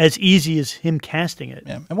 as easy as him casting it.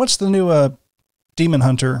 Yeah. And what's the new Demon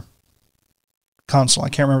Hunter console? I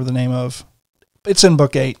can't remember the name of. It's in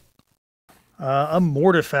Book 8. A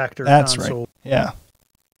Mortifactor That's console. Right. Yeah.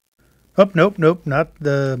 Oh, nope, not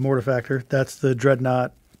the Mortifactor. That's the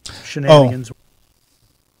Dreadnought shenanigans. Oh.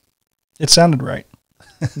 It sounded right.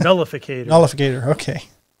 Nullificator. Nullificator, okay.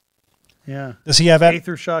 Yeah. Does he have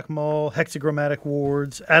Aether Shock Maul, Hexagrammatic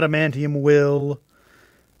Wards, Adamantium Will,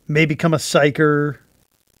 may become a Psyker.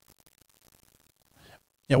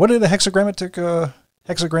 Yeah, what did the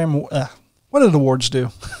what did the wards do?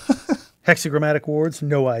 Hexagrammatic Wards?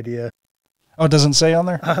 No idea. Oh, it doesn't say on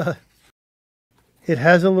there? It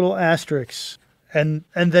has a little asterisk and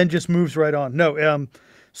then just moves right on. No,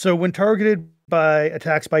 so when targeted by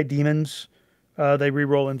attacks by demons, they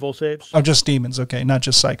reroll invul saves. Oh, just demons, okay, not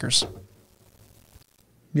just psychers.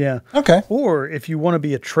 Yeah. Okay. Or if you want to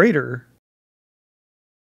be a traitor,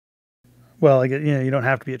 well, you don't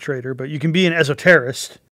have to be a traitor, but you can be an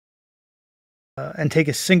esoterist and take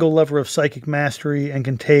a single lever of psychic mastery and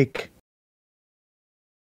can take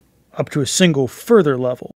up to a single further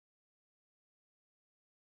level.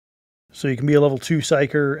 So you can be a level 2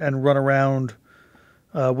 psyker and run around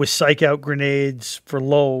with psych out grenades for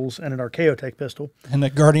lulls and an Archaeotech pistol. And the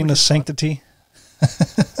Guardian of Sanctity.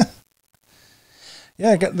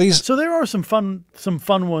 Yeah, I got these. So there are some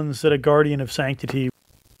fun ones that a Guardian of Sanctity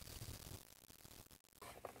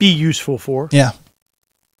be useful for. Yeah.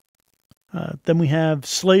 Then we have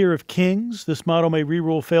Slayer of Kings. This model may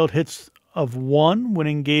reroll failed hits of 1 when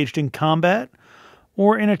engaged in combat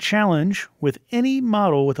or in a challenge with any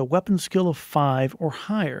model with a weapon skill of 5 or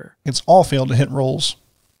higher. It's all failed to hit rolls.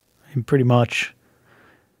 Pretty much.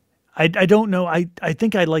 I don't know. I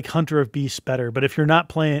think I like Hunter of Beasts better, but if you're not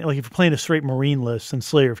playing, like if you're playing a straight Marine list, then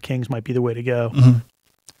Slayer of Kings might be the way to go.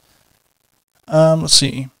 Mm-hmm. Let's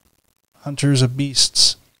see. Hunters of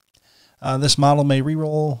Beasts. This model may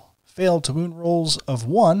reroll failed to wound rolls of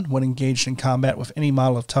 1 when engaged in combat with any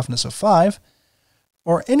model of toughness of 5,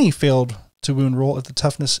 or any failed to wound roll if the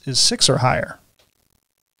toughness is 6 or higher.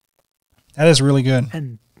 That is really good.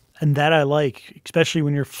 And that I like, especially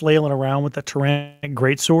when you're flailing around with the Tyrannic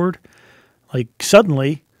Greatsword. Like,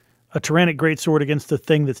 suddenly, a Tyrannic Greatsword against a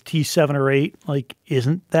thing that's T7 or 8, like,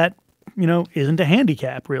 isn't a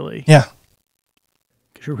handicap, really. Yeah.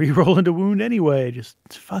 Because you're re-rolling to wound anyway. Just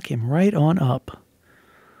fuck him right on up.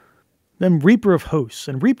 Then Reaper of Hosts.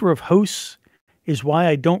 And Reaper of Hosts is why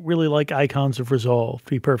I don't really like Icons of Resolve, to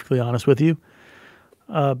be perfectly honest with you.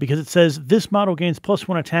 Because it says, this model gains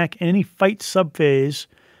 +1 attack in any fight subphase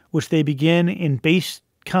which they begin in base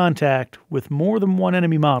contact with more than one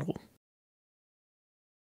enemy model.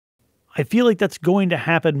 I feel like that's going to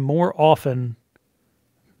happen more often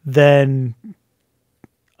than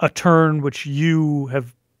a turn which you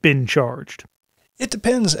have been charged. It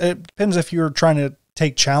depends. It depends if you're trying to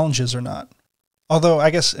take challenges or not. Although I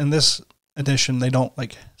guess in this edition they don't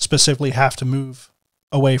like specifically have to move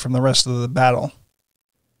away from the rest of the battle.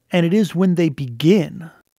 And it is when they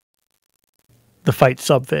begin. the fight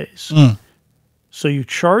subphase. So you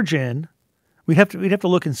charge in. We'd have to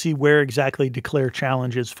look and see where exactly declare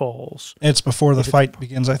challenges falls. It's before the fight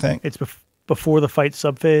begins, I think. It's before the fight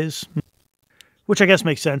subphase, which I guess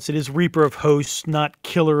makes sense. It is Reaper of Hosts, not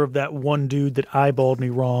killer of that one dude that eyeballed me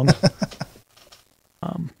wrong.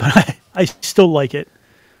 But I still like it.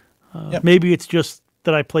 Maybe it's just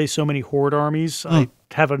that I play so many horde armies. I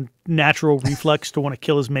have a natural reflex to want to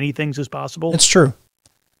kill as many things as possible. It's true.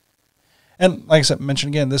 And like I said,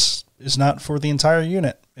 mentioned again, this is not for the entire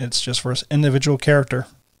unit. It's just for an individual character.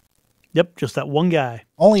 Yep, just that one guy.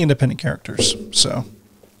 Only independent characters, so.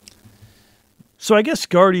 So I guess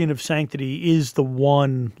Guardian of Sanctity is the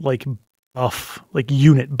one, like, buff, like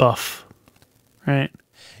unit buff, right?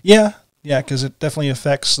 Yeah, because it definitely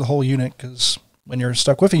affects the whole unit, because when you're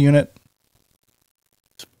stuck with a unit...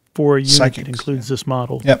 For a unit psychics, that includes this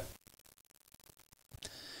model. Yep.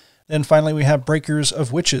 Then finally we have Breakers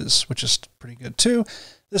of Witches, which is pretty good too.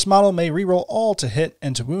 This model may reroll all to hit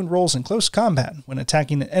and to wound rolls in close combat when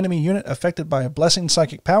attacking an enemy unit affected by a blessing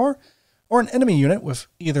psychic power, or an enemy unit with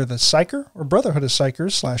either the Psyker or Brotherhood of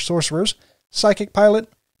Psykers / Sorcerers, Psychic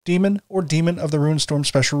Pilot, Demon, or Demon of the Runestorm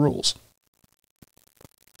special rules.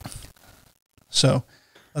 So,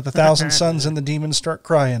 let the Thousand Suns and the Demons start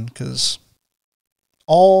crying, because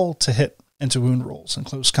all to hit and to wound rolls in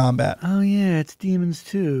close combat. Oh yeah, it's demons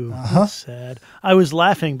too. That's sad. I was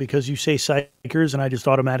laughing because you say Psykers and I just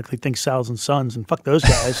automatically think Thousand Suns and fuck those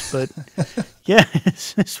guys. But yeah,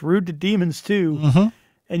 it's rude to demons too.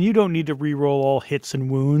 And you don't need to re-roll all hits and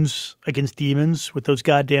wounds against demons with those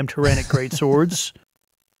goddamn tyrannic greatswords.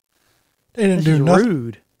 They didn't do nothing.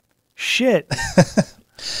 Rude. Shit.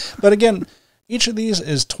 But again, each of these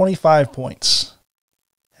is 25 points.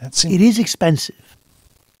 It is expensive.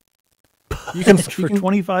 You can for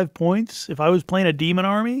 25 points, if I was playing a demon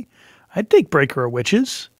army, I'd take Breaker of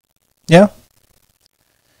Witches. Yeah.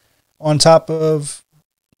 On top of,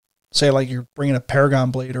 say, like you're bringing a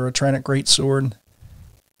Paragon Blade or a Tyrannic Greatsword.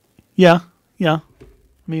 Yeah. I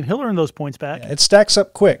mean, he'll earn those points back. Yeah, it stacks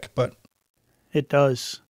up quick, but... It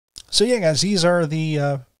does. So yeah, guys, these are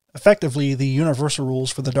the effectively the universal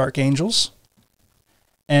rules for the Dark Angels.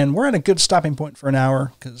 And we're at a good stopping point for an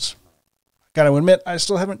hour, because... Got to admit, I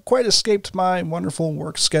still haven't quite escaped my wonderful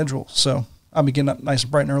work schedule, so I'll be getting up nice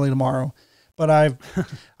and bright and early tomorrow. But I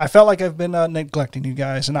felt like I've been neglecting you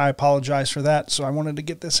guys, and I apologize for that, so I wanted to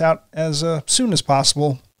get this out as soon as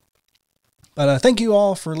possible. But thank you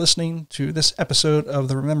all for listening to this episode of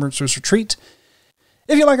the Remembrancers Retreat.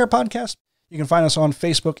 If you like our podcast, you can find us on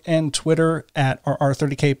Facebook and Twitter at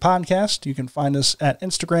RR30K Podcast. You can find us at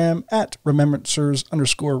Instagram at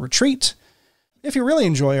Remembrancers_Retreat. If you really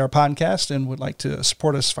enjoy our podcast and would like to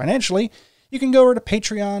support us financially, you can go over to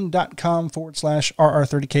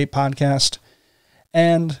patreon.com/RR30K Podcast.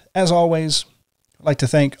 And as always, I'd like to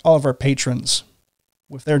thank all of our patrons.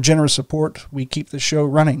 With their generous support, we keep the show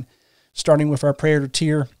running, starting with our Prayer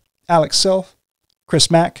tier, Alex Self, Chris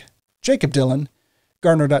Mack, Jacob Dillon,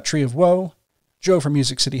 Gardner.Tree of Woe, Joe from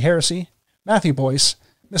Music City Heresy, Matthew Boyce,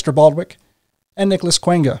 Mr. Baldwick, and Nicholas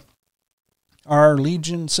Quenga. Our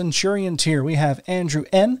Legion Centurion tier, we have Andrew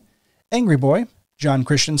N., Angry Boy, John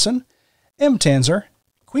Christensen, M. Tanzer,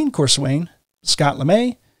 Queen Corswain, Scott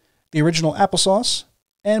LeMay, The Original Applesauce,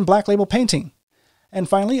 and Black Label Painting. And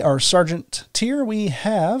finally, our Sergeant tier, we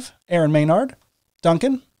have Aaron Maynard,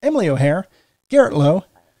 Duncan, Emily O'Hare, Garrett Lowe,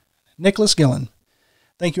 Nicholas Gillen.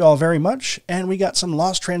 Thank you all very much, and we got some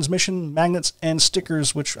Lost Transmission magnets and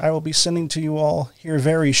stickers, which I will be sending to you all here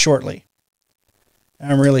very shortly.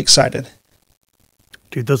 I'm really excited.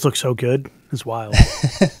 Dude, those look so good. It's wild.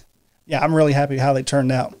 Yeah, I'm really happy how they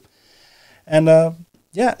turned out. And,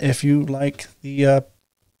 yeah, if you like the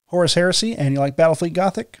Horus Heresy and you like Battlefleet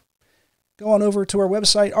Gothic, go on over to our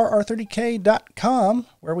website, rr30k.com,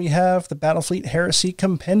 where we have the Battlefleet Heresy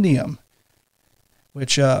Compendium,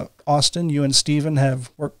 which Austin, you and Steven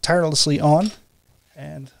have worked tirelessly on,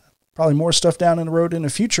 and probably more stuff down in the road in the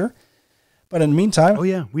future. But in the meantime... Oh,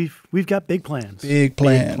 yeah, we've got big plans. Big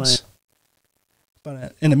plans.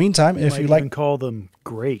 But in the meantime, if you like... You can call them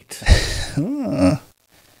great.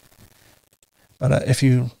 But if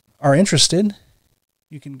you are interested,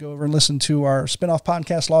 you can go over and listen to our spin-off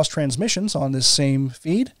podcast, Lost Transmissions, on this same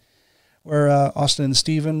feed, where Austin and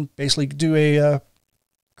Steven basically do a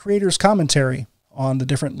creator's commentary on the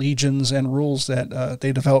different legions and rules that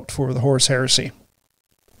they developed for the Horus Heresy.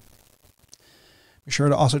 Be sure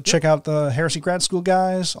to also check out the Heresy Grad School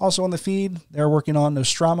guys, also on the feed. They're working on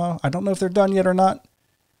Nostrama. I don't know if they're done yet or not.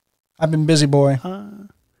 I've been busy, boy.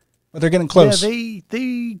 But they're getting close. Yeah,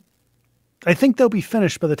 I think they'll be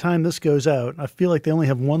finished by the time this goes out. I feel like they only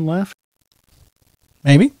have one left.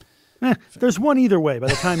 Maybe. There's one either way by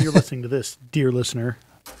the time you're listening to this, dear listener.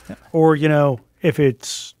 Or, you know, if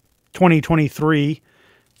it's 2023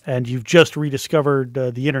 and you've just rediscovered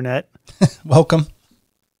the internet. Welcome.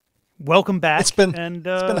 Welcome back. It's been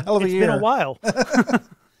a hell of a year. It's been a while.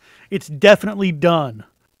 It's definitely done.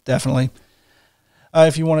 Definitely.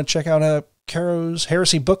 If you want to check out Caro's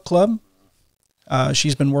Heresy Book Club,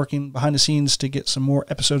 she's been working behind the scenes to get some more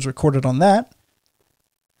episodes recorded on that.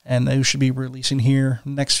 And those should be releasing here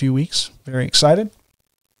next few weeks. Very excited.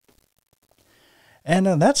 And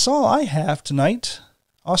that's all I have tonight.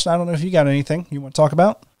 Austin, I don't know if you got anything you want to talk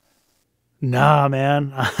about? Nah,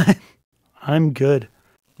 man. I'm good.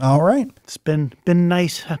 All right. It's been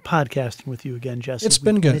nice podcasting with you again, Jesse. It's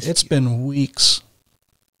been good. It's been weeks.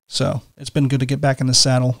 So it's been good to get back in the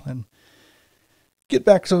saddle and get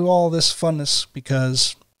back to all this funness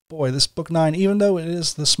because, boy, this book 9, even though it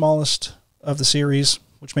is the smallest of the series,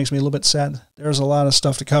 which makes me a little bit sad, there's a lot of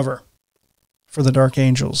stuff to cover for the Dark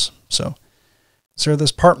Angels. So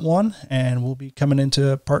this part 1, and we'll be coming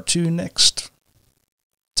into part 2 next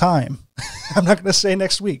time. I'm not going to say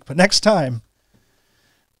next week, but next time.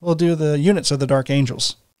 We'll do the units of the Dark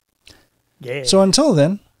Angels. Yeah. So until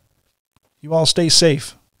then, you all stay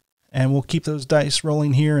safe, and we'll keep those dice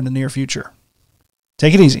rolling here in the near future.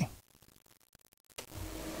 Take it easy.